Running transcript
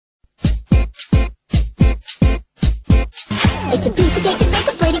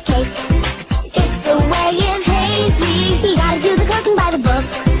book.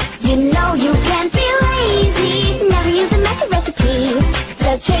 You know you can't be lazy. Never use a messy recipe.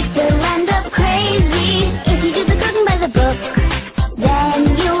 The cake will end up crazy. If you do the cooking by the book, then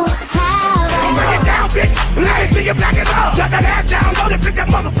you'll have a Break it down, bitch. Let me see you back it up. Shut that ass down, load it, pick that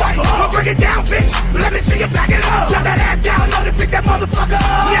motherfucker up. Break it down, bitch. Let me see you back it up. Shut that ass down, load it, pick that motherfucker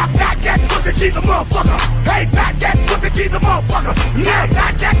up. Yeah, back that pussy, she's a motherfucker. Hey, back that pussy, she's a motherfucker. Yeah,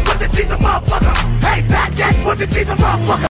 back that pussy, she's a motherfucker. Hey, back that pussy, she's a motherfucker.